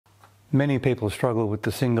Many people struggle with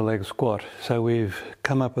the single leg squat, so we've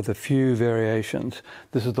come up with a few variations.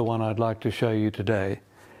 This is the one I'd like to show you today.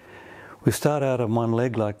 We start out on one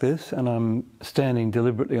leg like this, and I'm standing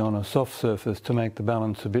deliberately on a soft surface to make the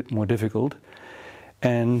balance a bit more difficult,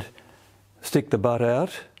 and stick the butt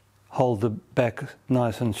out, hold the back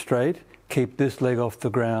nice and straight, keep this leg off the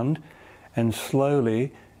ground, and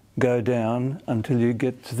slowly go down until you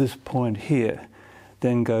get to this point here.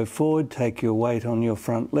 Then go forward, take your weight on your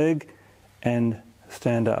front leg, and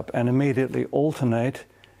stand up, and immediately alternate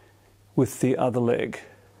with the other leg.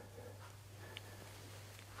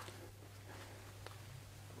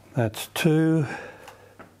 That's 2.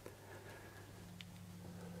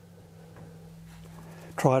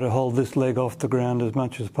 Try to hold this leg off the ground as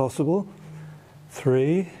much as possible.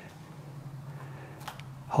 3.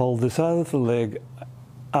 Hold this other leg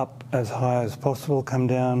up as high as possible, come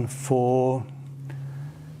down. 4,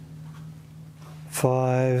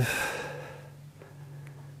 5,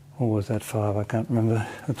 or was that 5? I can't remember.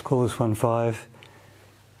 Let's call this one 5.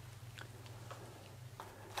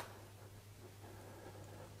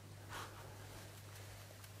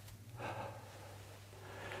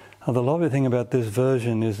 Now, the lovely thing about this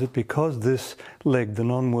version is that because this leg, the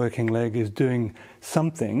non-working leg, is doing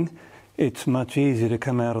something, it's much easier to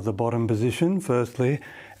come out of the bottom position, firstly,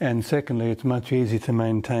 and secondly, it's much easier to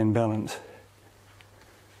maintain balance.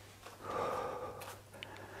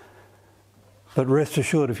 But rest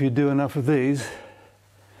assured, if you do enough of these,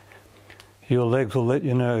 your legs will let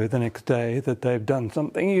you know the next day that they've done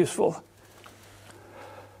something useful.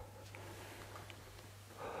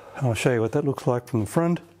 I'll show you what that looks like from the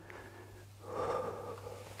front.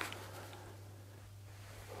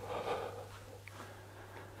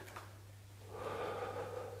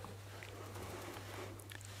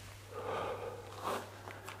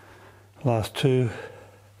 Last 2.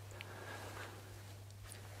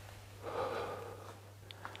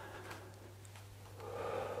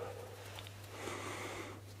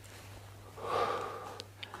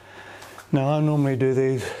 Now, I normally do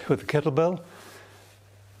these with a kettlebell.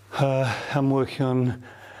 I'm working on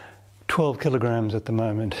 12 kilograms at the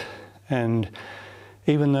moment, and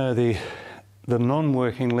even though the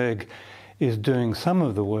non-working leg is doing some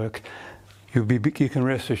of the work, you can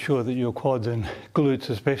rest assured that your quads and glutes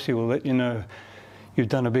especially will let you know you've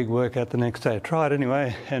done a big workout the next day. Try it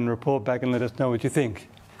anyway and report back and let us know what you think.